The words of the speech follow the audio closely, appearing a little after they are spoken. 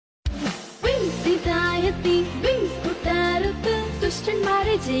എത്തി വിങ്സ് കൂട്ടാരത്ത്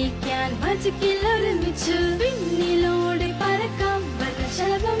ദുഷ്ടന്മാരെ ജയിക്കാൻ മാജിക്കിൽ ഒരുമിച്ച് പിന്നിലൂടെ പറക്കാം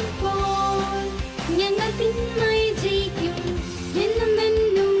വർണ്ണശലഭം പോൽ ഞങ്ങൾ തിന്മയെ ജയിക്കും എന്നും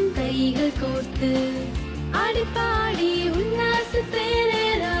എന്നും കൈകൾ കോർത്ത് ആടിപ്പാടി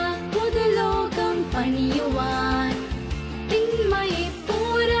ഉല്ലാസത്തേറേറാം പുതുലോകം പണിയുവാൻ തിന്മയെ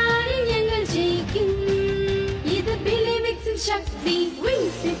പോരാടി ഞങ്ങൾ ജയിക്കും ഇത് ബിലിവിക്സിൻ ശക്തി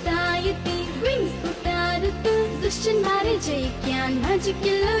വിങ്സ് തായെത്തി വിങ്സ് കൂട്ടാരത്ത് ദുഷ്ടന്മാരെ ജയിക്കാൻ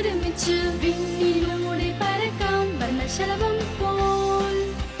മാജിക്കിൽ ഒരുമിച്ച് പിന്നിലൂടെ പറക്കാം വർണ്ണശലഭം പോൽ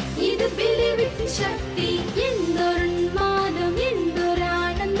ഇത് ബിലിവിക്സിൻ ശക്തി എന്തൊരുന്മാദം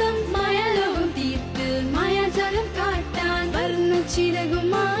എന്തൊരാനന്ദം മായാലോകം തീർത്ത് മായാജാലം കാട്ടാൻ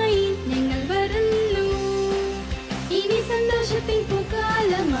വർണ്ണച്ചിറകുമായി ഞങ്ങൾ വരുന്നു ഇനി സന്തോഷത്തിൻ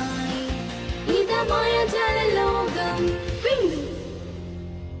പൂക്കാലമായി ഇതാ മായാജാല ലോകം വിങ്സ്.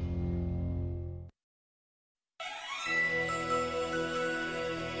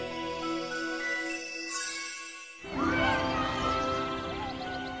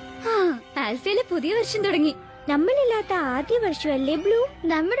 ആൽഫയിലെ പുതിയ വർഷം തുടങ്ങി. നമ്മളില്ലാത്ത ആദ്യ വർഷമല്ലേ ബ്ലൂ?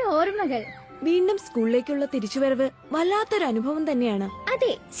 നമ്മുടെ ഓർമ്മകൾ. വീണ്ടും സ്കൂളിലേക്കുള്ള തിരിച്ചുവരവ് വല്ലാത്തൊരു അനുഭവം തന്നെയാണ്.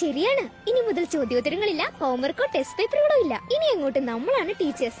 അതെ, ശരിയാണ്. ഇനി മുതൽ ചോദ്യോത്തരങ്ങളില്ല, ഹോംവർക്കോ ടെസ്റ്റ് പേപ്പറുകളോ ഇല്ല. ഇനി അങ്ങോട്ട് നമ്മളാണ്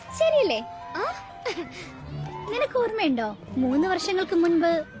ടീച്ചേഴ്സ്, ശരിയല്ലേ? നിനക്ക് ഓർമ്മയുണ്ടോ 3 വർഷങ്ങൾക്ക്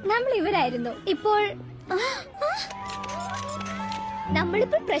മുൻപ് നമ്മൾ ഇവരായിരുന്നു. ഇപ്പോൾ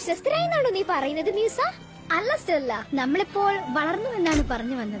നമ്മളിപ്പോൾ പ്രശസ്തരായെന്നാണോ നീ പറയുന്നത് മ്യൂസ? അല്ല സ്റ്റെല്ല, നമ്മളിപ്പോൾ വളർന്നു എന്നാണ്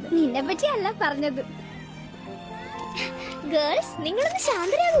പറഞ്ഞു വന്നത്. നിന്നെ പറ്റി അല്ല പറഞ്ഞത്. ഗേൾസ്, നിങ്ങളൊന്ന്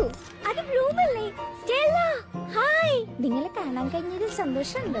ശാന്തരാകൂ. അത് ബ്ലൂമല്ലേ? Stella, hi. നിങ്ങളെ കാണാൻ കഴിഞ്ഞതിൽ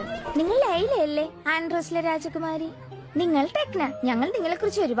സന്തോഷമുണ്ട്. നിങ്ങൾ ലൈലയല്ലേ, ആൻഡ്രോസിലെ രാജകുമാരി? നിങ്ങൾ ടെക്ന. ഞങ്ങൾ നിങ്ങളെ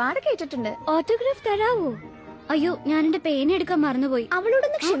കുറിച്ച് ഒരുപാട് കേട്ടിട്ടുണ്ട്. ഓട്ടോഗ്രാഫ് തരാവോ? അയ്യോ, ഞാൻ എന്റെ പേന എടുക്കാൻ മറന്നുപോയി.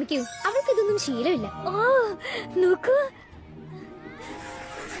 അവളോടൊന്ന് ക്ഷമിക്കൂ, അവൾക്ക് ഇതൊന്നും ശീലമില്ല. ഓ നോക്കൂ,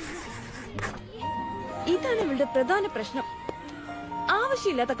 ഇതാണ് ഇവളുടെ പ്രധാന പ്രശ്നം.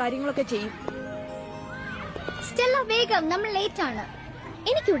 ആവശ്യമില്ലാത്ത കാര്യങ്ങളൊക്കെ ചെയ്യും. സ്റ്റെല്ല, വേഗം, നമ്മൾ ലേറ്റ് ആണ്.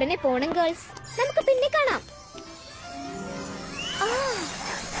 എനിക്ക് ഉടനെ പോണം ഗേൾസ്. നമുക്ക് പിന്നെ കാണാം.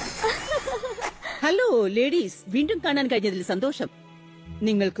 ഹലോ ലേഡീസ്, വീണ്ടും കാണാൻ കഴിഞ്ഞതിൽ സന്തോഷം.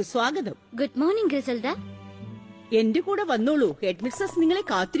 നിങ്ങൾക്ക് സ്വാഗതം. Good morning ഗ്രിസൽഡ. എന്റെ കൂടെ വന്നോളൂ, ഹെഡ് മിസ്സസ് നിങ്ങളെ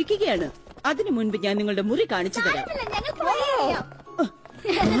കാത്തിരിക്കുകയാണ്. അതിനു മുൻപ് ഞാൻ നിങ്ങളുടെ മുറി കാണിച്ചു തരാം.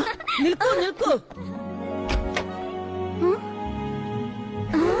 നിൽക്കൂ നിൽക്കൂ.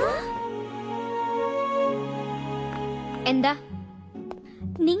 എന്താ?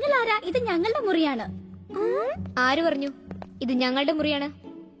 നിങ്ങൾ ആരാ? ഇത് ഞങ്ങളുടെ മുറിയാണ്. ആര് പറഞ്ഞു ഇത് ഞങ്ങളുടെ മുറിയാണ്?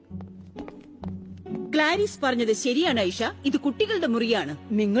 ക്ലാരിസ് പറഞ്ഞത് ശരിയാണ് ഐഷ, ഇത് കുട്ടികളുടെ മുറിയാണ്.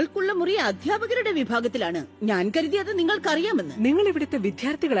 നിങ്ങൾക്കുള്ള മുറി അധ്യാപകരുടെ വിഭാഗത്തിലാണ്. ഞാൻ കരുതി അത് നിങ്ങൾക്കറിയാമെന്ന്. നിങ്ങൾ ഇവിടുത്തെ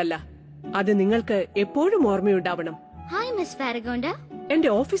വിദ്യാർത്ഥികളല്ല, അത് നിങ്ങൾക്ക് എപ്പോഴും ഓർമ്മയുണ്ടാവണം. Hi miss പാരഗോണ്ട. എന്റെ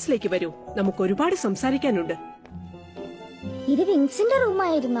ഓഫീസിലേക്ക് വരൂ, നമുക്ക് ഒരുപാട് സംസാരിക്കാനുണ്ട്. ഇത് വിങ്സിന്റെ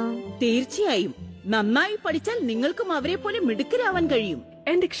റൂമായിരുന്നോ? തീർച്ചയായും. നന്നായി പഠിച്ചാൽ നിങ്ങൾക്കും അവരെ പോലെ മിടുക്കരാവാൻ കഴിയും.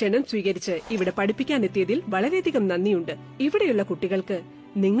 എന്റെ ക്ഷണം സ്വീകരിച്ച് ഇവിടെ പഠിപ്പിക്കാനെത്തിയതിൽ വളരെയധികം നന്ദിയുണ്ട്. ഇവിടെയുള്ള കുട്ടികൾക്ക്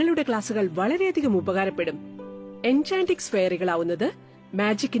നിങ്ങളുടെ ക്ലാസുകൾ വളരെയധികം ഉപകാരപ്പെടും. എൻചാന്റിക്സ് ഫെയറികളാവുന്നത്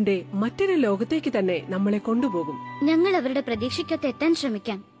മാജിക്കിന്റെ മറ്റൊരു ലോകത്തേക്ക് തന്നെ നമ്മളെ കൊണ്ടുപോകും. ഞങ്ങൾ അവരുടെ പ്രതീക്ഷയ്ക്കൊത്ത് എത്താൻ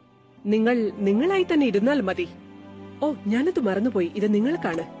ശ്രമിക്കാം. നിങ്ങൾ നിങ്ങളായി തന്നെ ഇരുന്നാൽ മതി. ഓ, ഞാനത് മറന്നുപോയി, ഇത്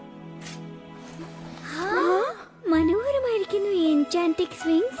നിങ്ങൾക്കാണ്. മനോഹരമായിരിക്കുന്നു ഈ എൻചാന്റിക്സ്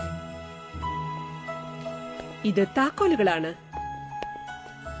വിങ്സ്. ഇത് താക്കോലുകളാണ്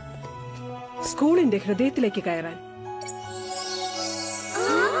സ്കൂളിന്റെ ഹൃദയത്തിലേക്ക് കയറാൻ.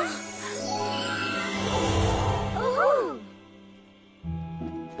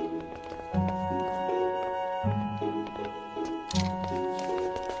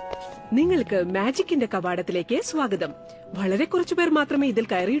 നിങ്ങൾക്ക് മാജിക്കിന്റെ കവാടത്തിലേക്ക് സ്വാഗതം. വളരെ കുറച്ചുപേർ മാത്രമേ ഇതിൽ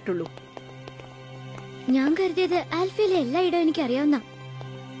കയറിയിട്ടുള്ളൂ. ഞാൻ കരുതിയത് ആൽഫയിലെ എല്ലായിടവും എനിക്ക് അറിയാവുന്ന.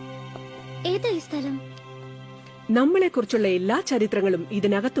 ഏതാ ഈ സ്ഥലം? നമ്മളെ കുറിച്ചുള്ള എല്ലാ ചരിത്രങ്ങളും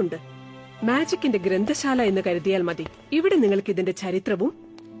ഇതിനകത്തുണ്ട്. മാജിക്കിന്റെ ഗ്രന്ഥശാല എന്ന് കരുതിയാൽ മതി. ഇവിടെ നിങ്ങൾക്ക് ഇതിന്റെ ചരിത്രവും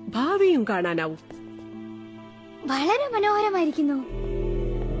ഭാവിയും കാണാനാവും. വളരെ മനോഹരമായിരിക്കുന്നു.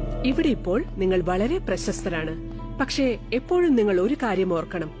 ഇവിടെ ഇപ്പോൾ നിങ്ങൾ വളരെ പ്രശസ്തരാണ്. പക്ഷേ എപ്പോഴും നിങ്ങൾ ഒരു കാര്യം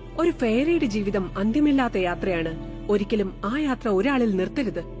ഓർക്കണം, ഒരു ഫെയറിയുടെ ജീവിതം അന്ത്യമില്ലാത്ത യാത്രയാണ്. ഒരിക്കലും ആ യാത്ര ഒരാളിൽ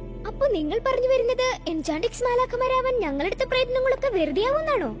നിർത്തരുത്. അപ്പൊ നിങ്ങൾ പറഞ്ഞു വരുന്നത് എൻചാന്റിക്സ് മാലാഖമാരാവാൻ ഞങ്ങളെടുത്ത പ്രയത്നങ്ങളൊക്കെ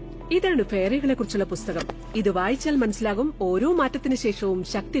വെറുതെയാവുന്നാണോ? ഇതാണ് ഫെയറികളെ കുറിച്ചുള്ള പുസ്തകം. ഇത് വായിച്ചാൽ മനസ്സിലാകും, ഓരോ മാറ്റത്തിന് ശേഷവും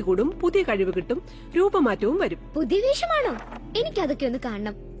ശക്തി കൂടും, പുതിയ കഴിവ് കിട്ടും, രൂപമാറ്റവും വരും. പുതിയ വേഷമാണോ? എനിക്കതൊക്കെ ഒന്ന്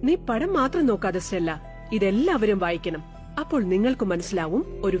കാണണം. നീ പടം മാത്രം നോക്കാതെ സ്റ്റെല്ല, ഇതെല്ലാവരും വായിക്കണം. അപ്പോൾ നിങ്ങൾക്ക് മനസ്സിലാവും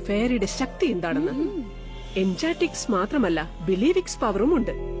ഒരു ഫെയറിയുടെ ശക്തി എന്താണെന്ന്. എൻചാന്റിക്സ് മാത്രമല്ല, ബിലീവിക്സ് പവറും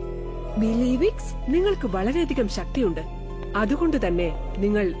ഉണ്ട്. ബിലീവിക്സ് നിങ്ങൾക്ക് വളരെയധികം ശക്തിയുണ്ട്. അതുകൊണ്ട് തന്നെ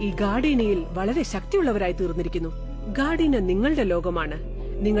നിങ്ങൾ ഈ ഗാർഡീനയിൽ വളരെ ശക്തിയുള്ളവരായി തീർന്നിരിക്കുന്നു. ഗാർഡീന നിങ്ങളുടെ ലോകമാണ്.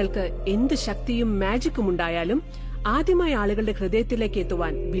 നിങ്ങൾക്ക് എന്ത് ശക്തിയും മാജിക്കും ഉണ്ടായാലും ആദ്യമായി ആളുകളുടെ ഹൃദയത്തിലേക്ക്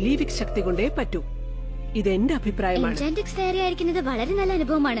എത്തുവാൻ ബിലീവിക്സ് ശക്തി കൊണ്ടേ പറ്റൂ. ഇതെന്റെ അഭിപ്രായമാണ്. എൻചാന്റിക്സ് ഫെയറി ആയിരിക്കുന്നത് വളരെ നല്ല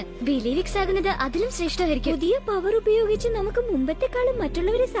അനുഭവമാണ്. ബിലീവിക്സ് ആകുന്നത് അതിലും ശ്രേഷ്ഠമായിരിക്കും. പുതിയ പവർ ഉപയോഗിച്ച് നമുക്ക് മുമ്പത്തെക്കാളും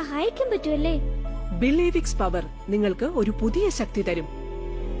മറ്റുള്ളവരെ സഹായിക്കാൻ പറ്റുമല്ലേ? ബിലീവിക്സ് പവർ നിങ്ങൾക്ക് ഒരു പുതിയ ശക്തി തരും.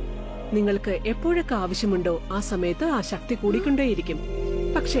 നിങ്ങൾക്ക് എപ്പോഴൊക്കെ ആവശ്യമുണ്ടോ ആ സമയത്ത് ആ ശക്തി കൂടിക്കൊണ്ടേയിരിക്കും.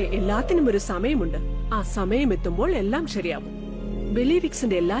 പക്ഷേ എല്ലാത്തിനും ഒരു സമയമുണ്ട്. ആ സമയം എത്തുമ്പോൾ എല്ലാം ശരിയാവും.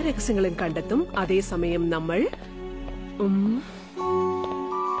 ബിലീവിക്സിന്റെ എല്ലാ രഹസ്യങ്ങളും കണ്ടെത്തും. അതേസമയം നമ്മൾ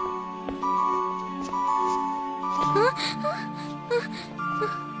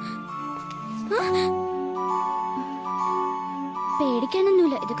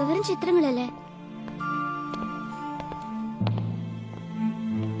പേടിക്കാനൊന്നുമില്ല, ഇതൊക്കെ വെറും ചിത്രങ്ങളല്ലേ.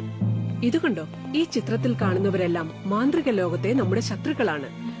 ഇതുകൊണ്ടോ ഈ ചിത്രത്തിൽ കാണുന്നവരെല്ലാം മാന്ത്രിക ലോകത്തെ നമ്മുടെ ശത്രുക്കളാണ്.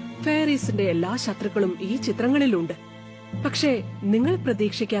 ഫെയറീസിന്റെ എല്ലാ ശത്രുക്കളും ഈ ചിത്രങ്ങളിലുണ്ട്. പക്ഷേ നിങ്ങൾ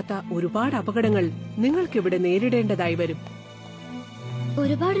പ്രതീക്ഷിക്കാത്ത ഒരുപാട് അപകടങ്ങൾ നിങ്ങൾക്കിവിടെ നേരിടേണ്ടതായി വരും.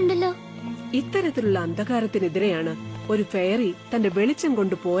 ഒരുപാടുണ്ടല്ലോ. ഇത്തരത്തിലുള്ള അന്ധകാരത്തിനെതിരെയാണ് ഒരു ഫെയറി തന്റെ വെളിച്ചം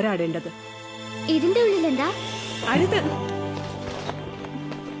കൊണ്ട് പോരാടേണ്ടത്. ഇതിന്റെ ഉള്ളിൽ എന്താ? അരുത്.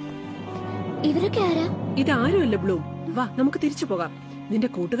 ഇവരൊക്കെ ആരാ? ഇതാരുമല്ല ബ്ലൂം. വാ, നമുക്ക് തിരിച്ചു പോകാം. നിന്റെ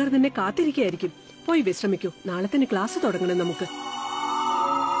കൂട്ടുകാർ നിന്നെ കാത്തിരിക്കുകയായിരിക്കും. പോയി വിശ്രമിക്കൂ. നാളെ തന്നെ ക്ലാസ് തുടങ്ങണം നമുക്ക്.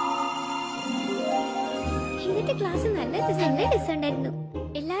 ഇന്നത്തെ ക്ലാസ് നല്ല രസമുണ്ടായിരുന്നു.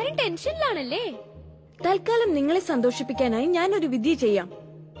 എല്ലാരും ടെൻഷനിലാണല്ലേ? തൽക്കാലം നിങ്ങളെ സന്തോഷിപ്പിക്കാനായി ഞാൻ ഒരു വിദ്യ ചെയ്യാം.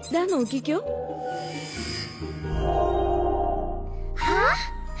 ദാ നോക്കിക്കോ.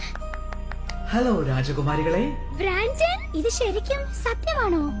 ഹലോ രാജകുമാരികളെ. ബ്രാൻഡൻ, ഇത് ശരിക്കും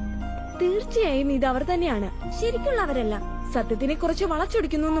സത്യമാണോ? തീർച്ചയായും ഇത് അവർ തന്നെയാണ്. ശരിക്കുള്ളവരല്ല. സത്യത്തിനെ കുറിച്ച്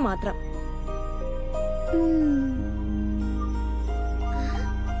വളച്ചൊടിക്കുന്നു മാത്രം.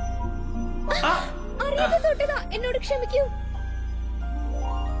 എന്നോട് ക്ഷമിക്കൂ.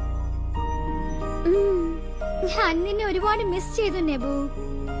 ഞാൻ നിന്നെ ഒരുപാട് മിസ് ചെയ്തു നെബു.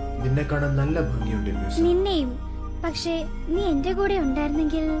 നിന്നെ കാണാൻ നല്ല ഭംഗിയുണ്ട്. നിന്നെയും. പക്ഷേ നീ എന്റെ കൂടെ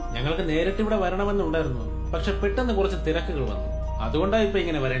ഉണ്ടായിരുന്നെങ്കിൽ. ഞങ്ങൾക്ക് നേരിട്ട് ഇവിടെ വരണമെന്നുണ്ടായിരുന്നു. പക്ഷെ പെട്ടെന്ന് കുറച്ച് തിരക്കുകൾ വന്നു. അതുകൊണ്ടാണ് ഇപ്പൊ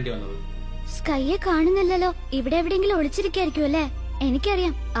ഇങ്ങനെ വരേണ്ടി വന്നത്. സ്കൈയെ കാണുന്നില്ലല്ലോ. ഇവിടെ എവിടെയെങ്കിലും ഒളിച്ചിരിക്കായിരിക്കും അല്ലേ?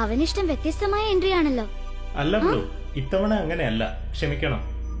 എനിക്കറിയാം, അവനിഷ്ടം വ്യത്യസ്തമായ എൻട്രി ആണല്ലോ. അല്ല ബ്ലൂ, ഇത്തവണ അങ്ങനെയല്ല. ക്ഷമിക്കണം.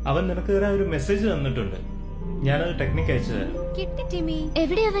 അവൻ നിനക്ക് ഒരു മെസ്സേജ് തന്നിട്ടുണ്ട്. ഞാനത് ടെക്നിക്ക് അയച്ചു തരാം.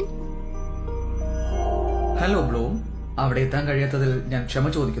 എവിടെ അവൻ? Hello Bloom. അവിടെ എത്താൻ കഴിയാത്തതിൽ ഞാൻ ക്ഷമ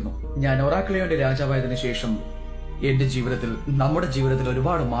ചോദിക്കുന്നു. ഞാൻ ഒറാക്കിളിയോന്റെ രാജാവായതിനു ശേഷം എന്റെ ജീവിതത്തിൽ, നമ്മുടെ ജീവിതത്തിൽ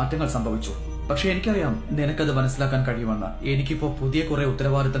ഒരുപാട് മാറ്റങ്ങൾ സംഭവിച്ചു. പക്ഷെ എനിക്കറിയാം നിനക്കത് മനസ്സിലാക്കാൻ കഴിയുമെന്ന്. എനിക്കിപ്പോ പുതിയ കുറെ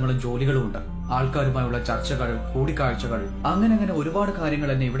ഉത്തരവാദിത്തങ്ങളും ജോലികളും ഉണ്ട്. ആൾക്കാരുമായുള്ള ചർച്ചകൾ, കൂടിക്കാഴ്ചകൾ, അങ്ങനെ ഒരുപാട് കാര്യങ്ങൾ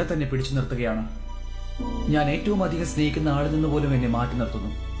എന്നെ ഇവിടെ തന്നെ പിടിച്ചു നിർത്തുകയാണ്. ഞാൻ ഏറ്റവും അധികം സ്നേഹിക്കുന്ന ആളിൽ നിന്ന് പോലും എന്നെ മാറ്റി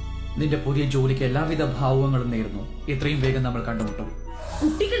നിർത്തുന്നു. നിന്റെ പുതിയ ജോലിക്ക് എല്ലാവിധ ഭാവുകങ്ങളും നേരുന്നു. എത്രയും വേഗം നമ്മൾ കണ്ടുമുട്ടും.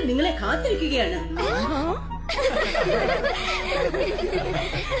 കുട്ടികൾ നിങ്ങളെ കാത്തിരിക്കുകയാണ്.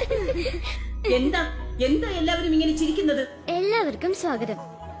 എന്താ എല്ലാവരും ഇങ്ങനെ ചിരിക്കുന്നത്? എല്ലാവർക്കും സ്വാഗതം.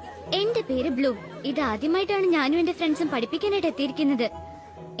 എന്റെ പേര് ബ്ലൂ. ഇത് ആദ്യമായിട്ടാണ് ഞാനും എന്റെ ഫ്രണ്ട്സും പഠിപ്പിക്കാനായിട്ട് എത്തിയിരിക്കുന്നത്.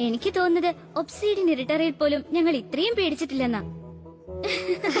 എനിക്ക് തോന്നുന്നത് ഒബ്സീഡിയൻ ഇറിട്ടറിൽ പോലും ഞങ്ങൾ ഇത്രയും പേടിച്ചിട്ടില്ലെന്നാ.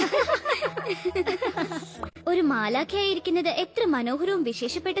 ഒരു മാലാഖയായിരിക്കുന്നത് എത്ര മനോഹരവും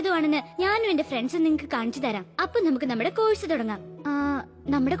വിശേഷപ്പെട്ടതുമാണെന്ന് ഞാനും എന്റെ ഫ്രണ്ട്സും നിങ്ങൾക്ക് കാണിച്ചു തരാം. അപ്പൊ നമുക്ക് നമ്മുടെ കോഴ്സ് തുടങ്ങാം.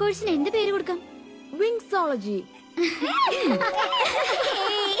 നമ്മുടെ കോഴ്സിന് എന്ത് പേര് കൊടുക്കാം? വിങ്സോളജി.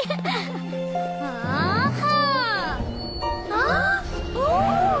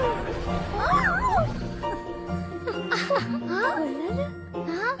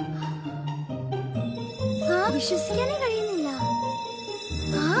 വിശ്വസിക്കാനേ കഴിയുന്നില്ല.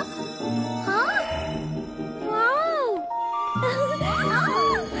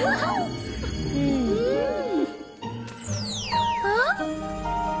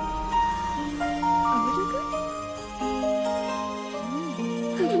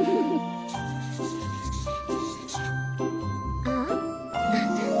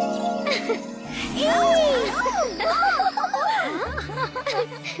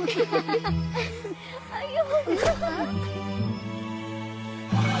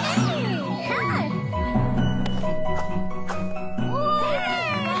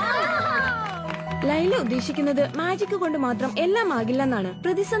 ലൈല ഉദ്ദേശിക്കുന്നത് മാജിക് കൊണ്ട് മാത്രം എല്ലാം ആകില്ലെന്നാണ്.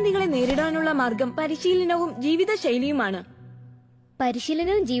 പ്രതിസന്ധികളെ നേരിടാനുള്ള മാർഗം പരിശീലനവും ജീവിതശൈലിയുമാണ്.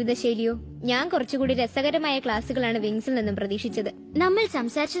 പരിശീലനവും ജീവിതശൈലിയോ? ഞാൻ കുറച്ചുകൂടി രസകരമായ ക്ലാസുകളാണ് വിങ്സിൽ നിന്നും പ്രതീക്ഷിച്ചത്. നമ്മൾ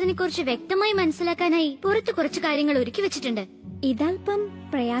സംസാരിച്ചതിനെ കുറിച്ച് വ്യക്തമായി മനസ്സിലാക്കാനായി പുറത്ത് കുറച്ച് കാര്യങ്ങൾ ഒരുക്കി വെച്ചിട്ടുണ്ട്. ഇതല്പം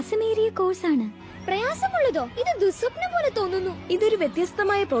പ്രയാസമേറിയ കോഴ്സാണ്. പ്രയാസമുള്ളതോ? ഇത് ദുസ്വപ്നം പോലെ തോന്നുന്നു. ഇതൊരു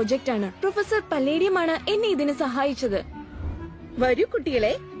വ്യത്യസ്തമായ പ്രോജക്റ്റ് ആണ്. പ്രൊഫസർ പല്ലേഡിയമാണ് എന്നെ ഇതിന് സഹായിച്ചത്. വരൂ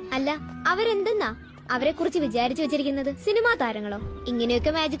കുട്ടികളെ. അല്ല, അവരെന്തെന്നാ അവരെ കുറിച്ച് വിചാരിച്ചു വെച്ചിരിക്കുന്നത്? സിനിമാ താരങ്ങളോ?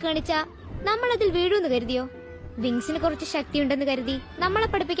 ഇങ്ങനെയൊക്കെ മാജിക് കാണിച്ചാ നമ്മൾ അതിൽ വീഴുമെന്ന് കരുതിയോ? വിങ്സിന് കുറച്ച് ശക്തിയുണ്ടെന്ന് കരുതി നമ്മളെ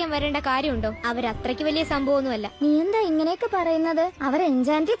പഠിപ്പിക്കാൻ വരേണ്ട കാര്യമുണ്ടോ? അവരത്രയ്ക്ക് വലിയ സംഭവമൊന്നുമല്ല. നീ എന്താ ഇങ്ങനെയൊക്കെ പറയുന്നത്? അവർ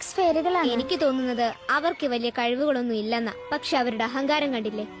എൻചാന്റിക് സ്ഫെയറുകളാണ്. എനിക്ക് തോന്നുന്നത് അവർക്ക് വലിയ കഴിവുകളൊന്നും ഇല്ലെന്നാ. പക്ഷെ അവരുടെ അഹങ്കാരം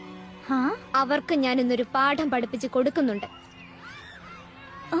കണ്ടില്ലേ? അവർക്ക് ഞാൻ ഇന്നൊരു പാഠം പഠിപ്പിച്ച് കൊടുക്കുന്നുണ്ട്.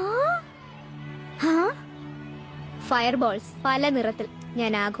 ഫയർബോൾസ് പല നിറത്തിൽ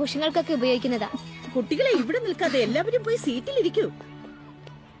ഞാൻ ആഘോഷങ്ങൾക്കൊക്കെ ഉപയോഗിക്കുന്നതാ. കുട്ടികളെ ഇവിടെ നിൽക്കാതെ എല്ലാവരും പോയി സീറ്റിലിരിക്കൂ.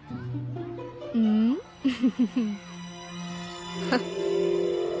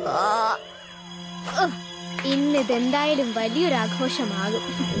 ഇന്നിതെന്തായാലും വലിയൊരു ആഘോഷമാകും.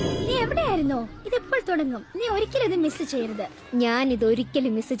 നീ എവിടെയായിരുന്നോ? ഇതെപ്പോൾ തുടങ്ങും? നീ ഒരിക്കലും ഇത് മിസ് ചെയ്യരുത്. ഞാൻ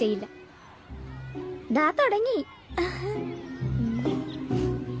ഇതൊരിക്കലും മിസ് ചെയ്യില്ല. ദാ തുടങ്ങി.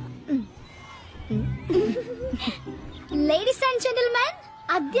 ലേഡീസ് ആൻഡ് ജെന്റിൽമാൻ,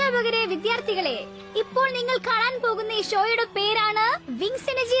 അധ്യാപകരെ, വിദ്യാർത്ഥികളെ, ഇപ്പോൾ നിങ്ങൾ കാണാൻ പോകുന്ന ഈ ഷോയുടെ പേരാണ്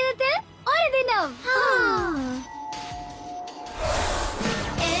വിങ്സിന്റെ ജീവിതത്തിൽ ഒരു ദിനം.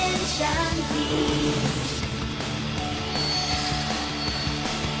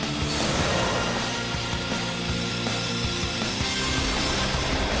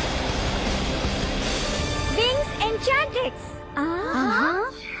 വിങ്സ് എൻചാന്റിക്സ്.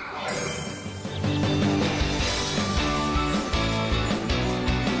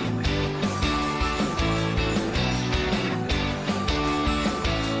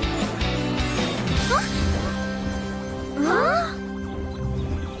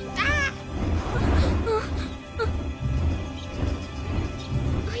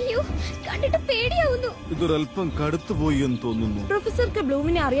 അയ്യോ, കണ്ടിട്ട് പേടിയാവുന്നു. ഇതൊരല്പം കടുത്തുപോയി എന്ന് തോന്നുന്നു. പ്രൊഫസർക്ക്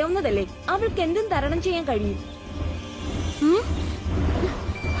ബ്ലൂമിനെ അറിയാവുന്നതല്ലേ? അവൾക്ക് എന്തും തരണം ചെയ്യാൻ കഴിയും.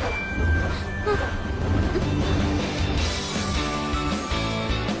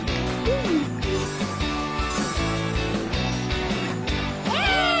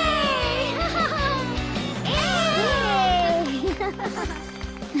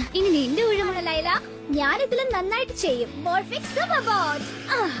 ഇനി നിന്റെ ഊഴമാണ് ലൈല. ഞാനിതിലും നന്നായിട്ട് ചെയ്യും. Perfect super boat.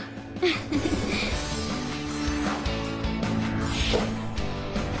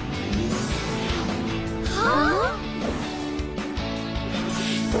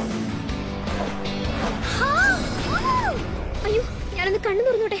 അയ്യോ, ഞാനൊന്ന് കണ്ണു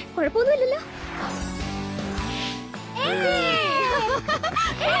തുറന്നോട്ടെ. കുഴപ്പമൊന്നുമില്ലല്ലോ.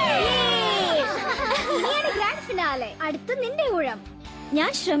 Grand finale. അടുത്ത നിന്റെ ഊഴം.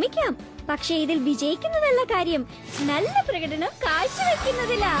 ഞാൻ ശ്രമിക്കാം. പക്ഷേ ഇതിൽ വിജയിക്കുന്നതല്ല കാര്യം, നല്ല പ്രകടനം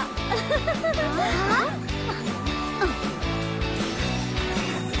കാഴ്ചവെക്കുന്നതിലാ.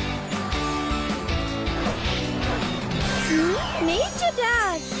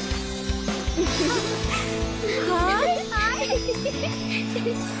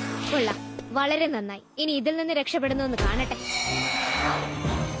 കൊള്ളാം, വളരെ നന്നായി. ഇനി ഇതിൽ നിന്ന് രക്ഷപ്പെടുന്നു കാണട്ടെ.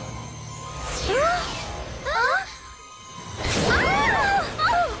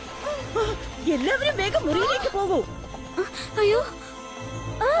 എല്ലാവരും വേഗം മുറിയിലേക്ക് പോകൂ. അയ്യോ,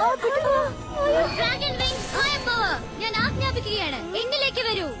 ഡ്രാഗൺ വിങ്സ് ഫയർ പവർ. ഞാൻ ആജ്ഞാപിക്കുകയാണ്, എന്നിലേക്ക്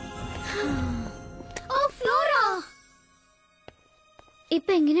വരൂ. ഓ ഫ്ലോറ,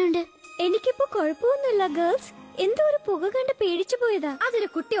 ഇപ്പൊ എങ്ങനെയുണ്ട്? എനിക്കിപ്പോ കുഴപ്പമൊന്നുമില്ല ഗേൾസ്. എന്തോ ഒരു പുക കണ്ട് പേടിച്ചു പോയതാ. അതൊരു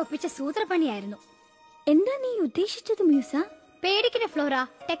കുട്ടി ഒപ്പിച്ച സൂത്രപ്പണിയായിരുന്നു. എന്താ നീ ഉദ്ദേശിച്ചത് മ്യൂസ? പേടിക്കണ ഫ്ലോറ,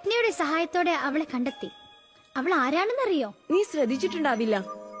 ടെക്നയുടെ സഹായത്തോടെ അവളെ കണ്ടെത്തി. അവൾ ആരാണെന്നറിയോ? നീ ശ്രദ്ധിച്ചിട്ടുണ്ടാവില്ല.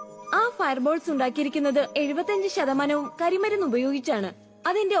 ആ ഫയർബോൾസ് ഉണ്ടാക്കിയിരിക്കുന്നത് 75% കരിമരുന്ന് ഉപയോഗിച്ചാണ്.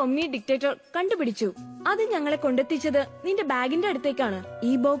 അതെന്റെ ഒമ്നി ഡിക്റ്റേറ്റർ കണ്ടുപിടിച്ചു. അത് ഞങ്ങളെ കൊണ്ടെത്തിച്ചത് നിന്റെ ബാഗിന്റെ അടുത്തേക്കാണ്.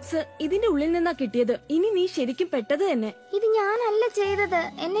 ഈ ബോക്സ് ഇതിന്റെ ഉള്ളിൽ നിന്നാ കിട്ടിയത്. ഇനി നീ ശരിക്കും പെട്ടത് തന്നെ. ഇത് ഞാനല്ല ചെയ്തത്,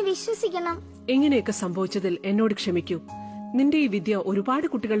 എന്നെ വിശ്വസിക്കണം. ഇങ്ങനെയൊക്കെ സംഭവിച്ചതിൽ എന്നോട് ക്ഷമിക്കൂ. നിന്റെ ഈ വിദ്യ ഒരുപാട്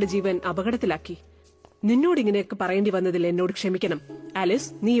കുട്ടികളുടെ ജീവൻ അപകടത്തിലാക്കി. നിന്നോട് ഇങ്ങനെയൊക്കെ പറയേണ്ടി വന്നതിൽ എന്നോട് ക്ഷമിക്കണം. ആലിസ്,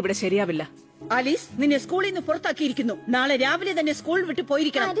 നീ ഇവിടെ ശരിയാവില്ല. ആലീസ്, നിന്നെ സ്കൂളിൽ നിന്ന് പുറത്താക്കിയിരിക്കുന്നു. നാളെ രാവിലെ തന്നെ സ്കൂൾ വിട്ട്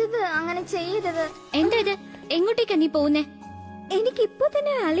പോയിരിക്കണം. അരുത്, അങ്ങനെ ചെയ്യരുത്. എന്താ ഇത്? എങ്ങോട്ടേക്കാ നീ പോകുന്നേ? എനിക്ക് ഇപ്പൊ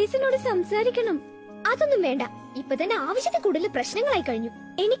തന്നെ ആലീസിനോട് സംസാരിക്കണം. അതൊന്നും വേണ്ട, ഇപ്പൊ തന്നെ ആവശ്യത്തിൽ കൂടുതൽ പ്രശ്നങ്ങളായി കഴിഞ്ഞു.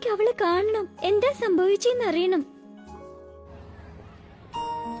 എനിക്ക് അവളെ കാണണം. എന്താ സംഭവിച്ചെന്ന് അറിയണം.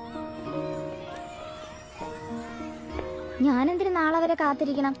 ഞാനെന്തിനു നാളെ വരെ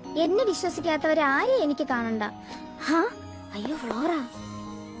കാത്തിരിക്കണം? എന്നെ വിശ്വസിക്കാത്തവരെ ആരെയും എനിക്ക് കാണണ്ട. അയ്യോ ഫ്ലോറ,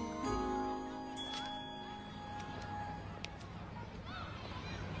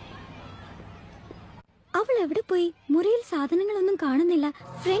 അവൾ എവിടെ പോയി? മുറിയിൽ സാധനങ്ങളൊന്നും കാണുന്നില്ല.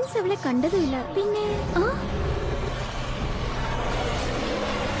 ഫ്രണ്ട്സ് അവളെ കണ്ടതുമില്ല. പിന്നെ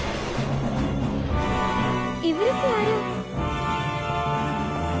ഇവരൊക്കെ ആരാ?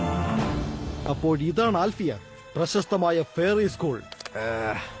 അപ്പോൾ ഇതാണ് ആൽഫിയ, പ്രശസ്തമായ ഫെയറി സ്കൂൾ.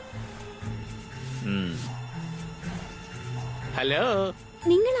 ഹലോ,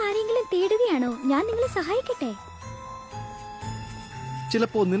 നിങ്ങൾ ആരെങ്കിലും തേടുകയാണോ? ഞാൻ നിങ്ങളെ സഹായിക്കട്ടെ?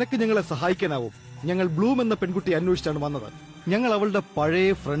 ചിലപ്പോ നിനക്ക് ഞങ്ങളെ സഹായിക്കാനാവും. ഞങ്ങൾ ബ്ലൂം എന്ന പെൺകുട്ടി അന്വേഷിച്ചാണ് വന്നത്. ഞങ്ങൾ അവളുടെ പഴയ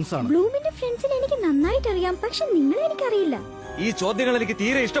ഫ്രണ്ട്സ് ആണ്. ബ്ലൂമിന്റെ ഫ്രണ്ട്സിനെ എനിക്ക് നന്നായിട്ട് അറിയാം, പക്ഷെ നിങ്ങളെ എനിക്കറിയില്ല. ഈ ചോദ്യങ്ങൾ എനിക്ക്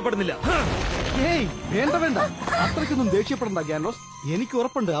തീരെ ഇഷ്ടപ്പെടുന്നില്ല. ഏയ് വേണ്ട വേണ്ട, അത്രയ്ക്കൊന്നും ദേഷ്യപ്പെടണ്ട ഗ്യാൻലോസ്. എനിക്ക്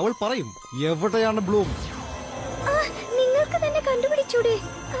ഉറപ്പുണ്ട് അവൾ പറയും. എവിടെയാണ് ബ്ലൂം? നിങ്ങൾക്ക് തന്നെ കണ്ടുപിടിച്ചൂടെ?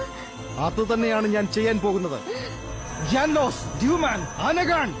 അത് തന്നെയാണ് ഞാൻ ചെയ്യാൻ പോകുന്നത്. ഗ്യാൻലോസ്, ഡ്യൂമാൻ,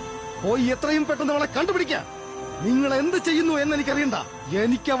 ആനഗാൺ, പോയി എത്രയും പെട്ടെന്ന് അവളെ കണ്ടുപിടിക്ക. നിങ്ങൾ എന്ത് ചെയ്യുന്നു എന്ന് എനിക്കറിയണ്ട.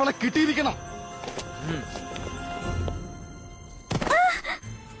 എനിക്ക് അവളെ കിട്ടിയിരിക്കണം.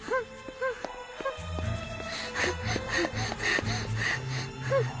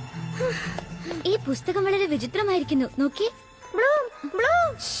 ഈ പുസ്തകം വളരെ വിചിത്രമായിരിക്കുന്നു. നോക്കി.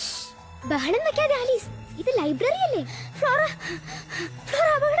 ബഹളം വെക്കാതെ ആലീസ്, ഇത് ലൈബ്രറി അല്ലേ? ഫ്ലോറ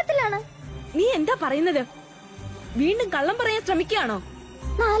അപകടത്തിലാണ്. നീ എന്താ പറയുന്നത്? വീണ്ടും കള്ളം പറയാൻ ശ്രമിക്കുകയാണോ?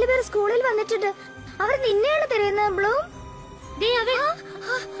 4 പേർ സ്കൂളിൽ വന്നിട്ടുണ്ട്. അവർ നിന്നെയാണ് തിരയുന്നത് ബ്ലൂം.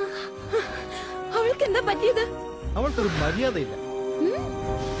 അവൾക്ക് എന്താ പറ്റിയത്? അവൾക്കൊരു മര്യാദയില്ല.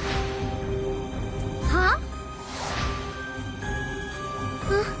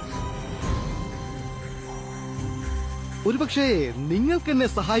 ഒരുപക്ഷേ നിങ്ങൾക്ക് എന്നെ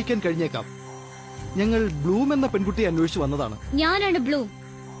സഹായിക്കാൻ കഴിഞ്ഞേക്കാം. ഞങ്ങൾ ബ്ലൂം എന്ന പെൺകുട്ടിയെ അന്വേഷിച്ചു വന്നതാണ്. ഞാനാണ് ബ്ലൂം.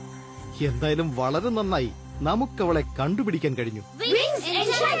 എന്തായാലും വളരെ നന്നായി, നമുക്കവളെ കണ്ടുപിടിക്കാൻ കഴിഞ്ഞു.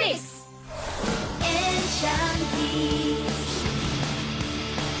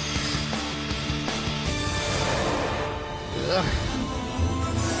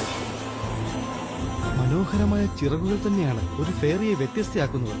 മനോഹരമായ ചിറകുകൾ തന്നെയാണ് ഒരു ഫെയറിയെ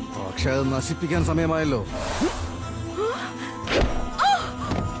വ്യത്യസ്തയാക്കുന്നത്. പക്ഷെ അത് നശിപ്പിക്കാൻ സമയമായല്ലോ.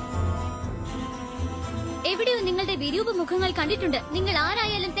 എവിടെയോ നിങ്ങളുടെ വിരൂപ മുഖങ്ങൾ കണ്ടിട്ടുണ്ട്. നിങ്ങൾ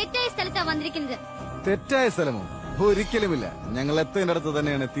ആരായാലും തെറ്റായ സ്ഥലത്താ വന്നിരിക്കുന്നത്. തെറ്റായ സ്ഥലമോ? ഒരിക്കലുമില്ല. ഞങ്ങൾ എത്തേണ്ടടുത്ത്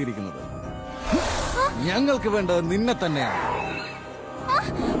തന്നെയാണ് എത്തിയിരിക്കുന്നത്. ഞങ്ങൾക്ക് വേണ്ടത് നിന്നെ തന്നെയാണ്.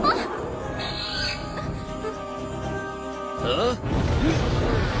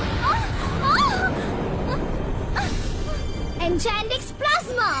 എൻചാന്റിക്സ്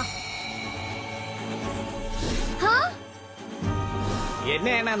പ്ലാസ്മ.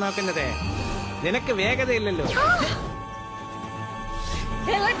 എന്നെയാണോ നോക്കുന്നത്? നിനക്ക് വേഗതയില്ലല്ലോ.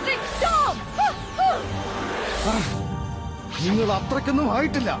 നിങ്ങൾ അത്രക്കൊന്നും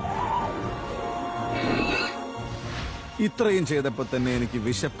ആയിട്ടില്ല. ഇത്രയും ചെയ്തപ്പോ തന്നെ എനിക്ക്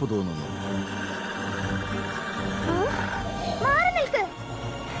വിശപ്പ് തോന്നുന്നു.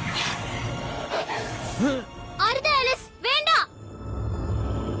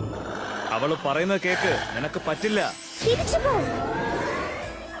 അവള് പറയുന്നത് കേക്ക്. നിനക്ക് പറ്റില്ല.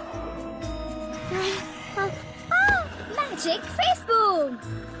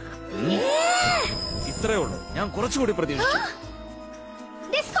 ഇത്രേ ഉള്ളൂ. ഞാൻ കുറച്ചുകൂടി പ്രതീക്ഷിച്ചു.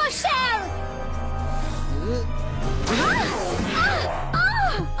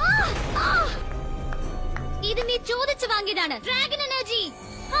 ഇത് നീ ചോദിച്ചു വാങ്ങിയതാണ്. Dragon energy.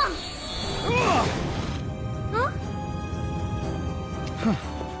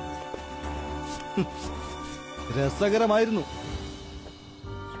 രസകരമായിരുന്നു.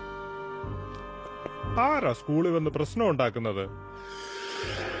 ആരാ സ്കൂളിൽ വന്ന് പ്രശ്നം ഉണ്ടാക്കുന്നത്?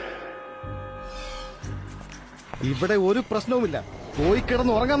 ഇവിടെ ഒരു പ്രശ്നവുമില്ല. പോയി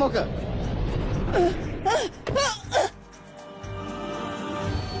കിടന്ന് ഉറങ്ങാൻ നോക്ക്.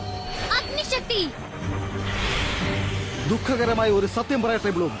 അഗ്നിശക്തി. ദുഃഖകരമായ ഒരു സത്യം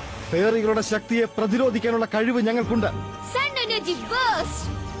പറയട്ടെ ബ്ലൂം, ഫെയറികളുടെ ശക്തിയെ പ്രതിരോധിക്കാനുള്ള കഴിവ് ഞങ്ങൾക്കുണ്ട്. Sun energy burst.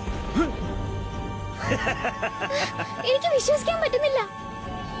 എനിക്ക് വിശ്വസിക്കാൻ പറ്റുന്നില്ല.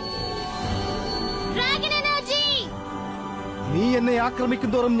 Dragon energy. നീ എന്നെ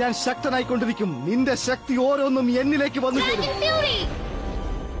ആക്രമിക്കുന്തോറും ഞാൻ ശക്തനായിക്കൊണ്ടിരിക്കും. നിന്റെ ശക്തി ഓരോന്നും എന്നിലേക്ക് വന്നു ചേരും.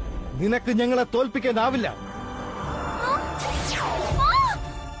 നിനക്ക് ഞങ്ങളെ തോൽപ്പിക്കാനാവില്ല.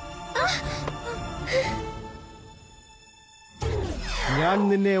 ഞാൻ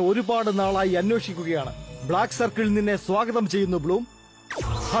നിന്നെ ഒരുപാട് നാളായി അന്വേഷിക്കുകയാണ്. ബ്ലാക്ക് സർക്കിൾ നിന്നെ സ്വാഗതം ചെയ്യുന്നു ബ്ലൂം.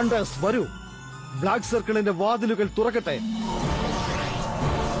 ഹണ്ടേഴ്സ് വരൂ, ബ്ലാക്ക് സർക്കിളിന്റെ വാതിലുകൾ തുറക്കട്ടെ.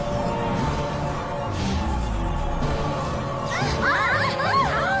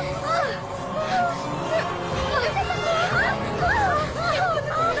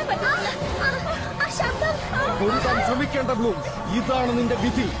 പൊരുതാൻ ശ്രമിക്കേണ്ട ബ്ലൂം, ഇതാണ് നിന്റെ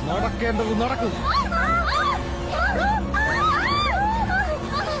വിധി. നടക്കേണ്ടത് നടക്കും.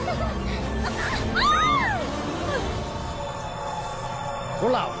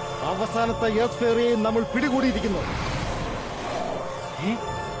 കൊള്ളാം, അവസാനത്തെ എർത്ത് ഫെയറിയെ നമ്മൾ പിടികൂടിയിരിക്കുന്നു.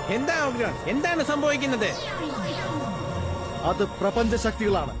 എന്താണ് സംഭവിക്കുന്നത്? അത് പ്രപഞ്ച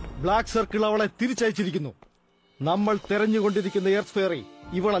ശക്തികളാണ്. ബ്ലാക്ക് സർക്കിൾ അവളെ തിരിച്ചയച്ചിരിക്കുന്നു. നമ്മൾ തെരഞ്ഞുകൊണ്ടിരിക്കുന്ന എർത്ത് ഫെയറി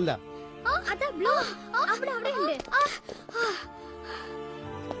ഇവളല്ല.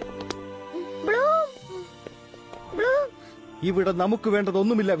 ഇവിടെ നമുക്ക്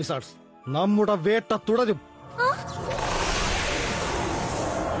വേണ്ടതൊന്നുമില്ല വിസാർഡ്സ്. നമ്മുടെ വേട്ട തുടരും.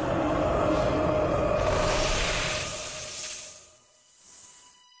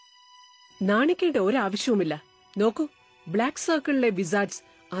 നാണിക്കേണ്ട ഒരാവശ്യവുമില്ല. നോക്കൂ, ബ്ലാക്ക് സർക്കിളിലെ വിസാർഡ്സ്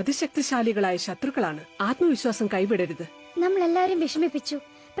അതിശക്തിശാലികളായ ശത്രുക്കളാണ്. ആത്മവിശ്വാസം കൈവിടരുത്. നമ്മളെല്ലാരും വിഷമിപ്പിച്ചു,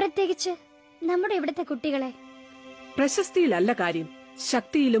 പ്രത്യേകിച്ച് നമ്മുടെ ഇവിടുത്തെ കുട്ടികളെ. പ്രശസ്തിയിലല്ല കാര്യം,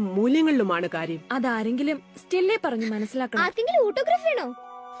 ശക്തിയിലും മൂല്യങ്ങളിലുമാണ് കാര്യം. അതാരെങ്കിലും സ്റ്റില്ലേ പറഞ്ഞു മനസ്സിലാക്കണം. ആർക്കെങ്കിലും ഓട്ടോഗ്രാഫ് വേണോ?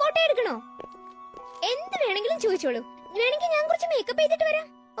 ഫോട്ടോ എടുക്കണോ? എന്ത് വേണമെങ്കിലും ചോദിച്ചോളൂ. വേണമെങ്കിൽ ഞാൻ കുറച്ച് മേക്കപ്പ് ചെയ്തിട്ട് വരാം.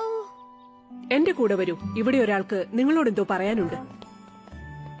 ഓ, എന്റെ കൂടെ വരൂ. ഇവിടെ ഒരാൾക്ക് നിങ്ങളോടെന്തോ പറയാനുണ്ട്.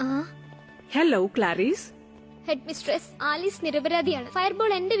 ഹലോ ക്ലാരീസ്. ഹെഡ് മിസ്ട്രസ് ആലീസ് നിരപരാധിയാണ്.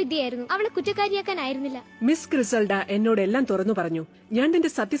 ഫയർബോൾ എന്റെ വിദ്യയായിരുന്നു. അവളെ കുറ്റക്കാരിയാക്കാനായിരുന്നില്ല. മിസ് ക്രിസൽഡ എന്നോട് എല്ലാം തുറന്നു പറഞ്ഞു. ഞാൻ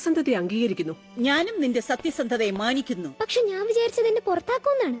നിന്റെ സത്യസന്ധതയെ അംഗീകരിക്കുന്നു. ഞാനും നിന്റെ സത്യസന്ധതയെ മാനിക്കുന്നു. പക്ഷെ ഞാൻ വിചാരിച്ചത് എന്നെ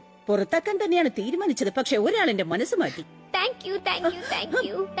പുറത്താക്കുമെന്നാണ്. പുറത്താക്കാൻ തന്നെയാണ് തീരുമാനിച്ചത്. പക്ഷെ ഒരാൾ എന്റെ മനസ്സ് മാറ്റി. Thank you, thank you, thank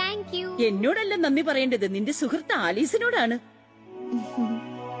you, thank you. എന്നോടല്ല നന്ദി പറയേണ്ടത്, നിന്റെ സുഹൃത്ത് ആലീസിനോടാണ്.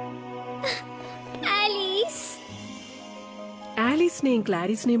 ആലീസ്. ആലീസിനെയും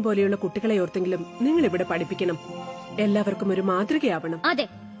ക്ലാരീസിനെയും പോലെയുള്ള കുട്ടികളെ ഓർത്തെങ്കിലും നിങ്ങൾ ഇവിടെ പഠിപ്പിക്കണം. എല്ലാവർക്കും ഒരു മാതൃകയാവണം. അതെ,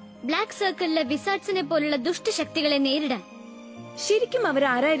 ബ്ലാക്ക് സർക്കിളിലെ വിസാർഡ്സിനെ പോലുള്ള ദുഷ്ടശക്തികളെ നേരിടാൻ. ശരിക്കും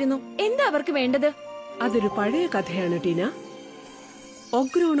അവരാരായിരുന്നു? എന്താ അവർക്ക് വേണ്ടത്? അതൊരു പഴയ കഥയാണ് ടീന.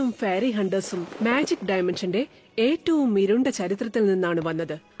 ഒഗ്രോണും ഫെയറി ഹണ്ടേഴ്സും മാജിക് ഡയമെൻഷന്റെ ഏറ്റവും ഇരുണ്ട ചരിത്രത്തിൽ നിന്നാണ്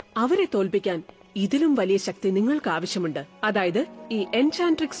വന്നത്. അവരെ തോൽപ്പിക്കാൻ ഇതിലും വലിയ ശക്തി നിങ്ങൾക്ക് ആവശ്യമുണ്ട്. അതായത് ഈ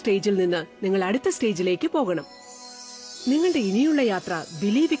എൻചാൻട്രിക് സ്റ്റേജിൽ നിന്ന് നിങ്ങൾ അടുത്ത സ്റ്റേജിലേക്ക് പോകണം. നിങ്ങളുടെ ഇനിയുള്ള യാത്ര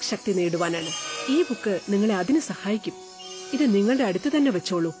ബിലീവിക് ശക്തി നേടുവാനാണ്. ഈ ബുക്ക് നിങ്ങളെ അതിന് സഹായിക്കും. ഇത് നിങ്ങളുടെ അടുത്ത് തന്നെ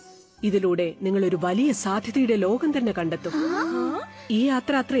വെച്ചോളൂ. ഇതിലൂടെ നിങ്ങൾ ഒരു വലിയ സാധ്യതയുടെ ലോകം തന്നെ കണ്ടെത്തും. ഈ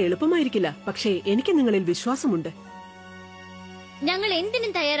യാത്ര അത്ര എളുപ്പമായിരിക്കില്ല, പക്ഷേ എനിക്ക് നിങ്ങളിൽ വിശ്വാസമുണ്ട്. ഞങ്ങൾ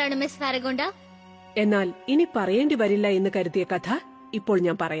എന്തിനും തയ്യാറാണ് മിസ് ഫാരഗോണ്ട. എന്നാൽ ഇനി പറയേണ്ടി വരില്ല എന്ന് കരുതിയ കഥ ഇപ്പോൾ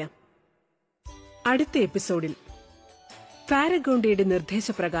ഞാൻ പറയാം. അടുത്ത എപ്പിസോഡിൽ ഫാരഗോണ്ടയുടെ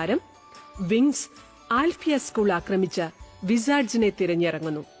നിർദ്ദേശപ്രകാരം വിങ്സ് ആൽഫിയ സ്കൂൾ ആക്രമിച്ച വിസാർഡ്സിനെ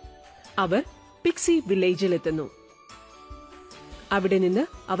തിരഞ്ഞിറങ്ങുന്നു. അവർ പിക്സി വില്ലേജിലെത്തുന്നു. അവിടെ നിന്ന്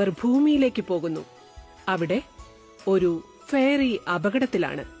അവർ ഭൂമിയിലേക്ക് പോകുന്നു. അവിടെ ഒരു ഫെയറി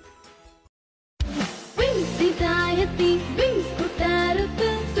അപകടത്തിലാണ്.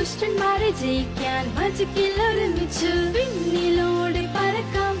 ദുഷ്ടന്മാരെ ജയിക്കാൻ മജിക്കിൽ ഒരുമിച്ച് പിന്നിലൂടെ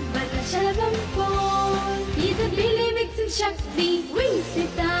പറക്കാം വർണ്ണശലഭം പോൽ. ഇത് ബിലീവിക്സിൻ ശക്തി. വിങ്സ്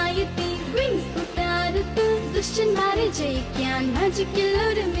തായെത്തി, വിങ്സ് കൂട്ടാരത്ത് ദുഷ്ടന്മാരെ ജയിക്കാൻ മജിക്കിൽ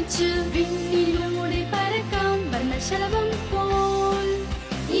ഒരുമിച്ച്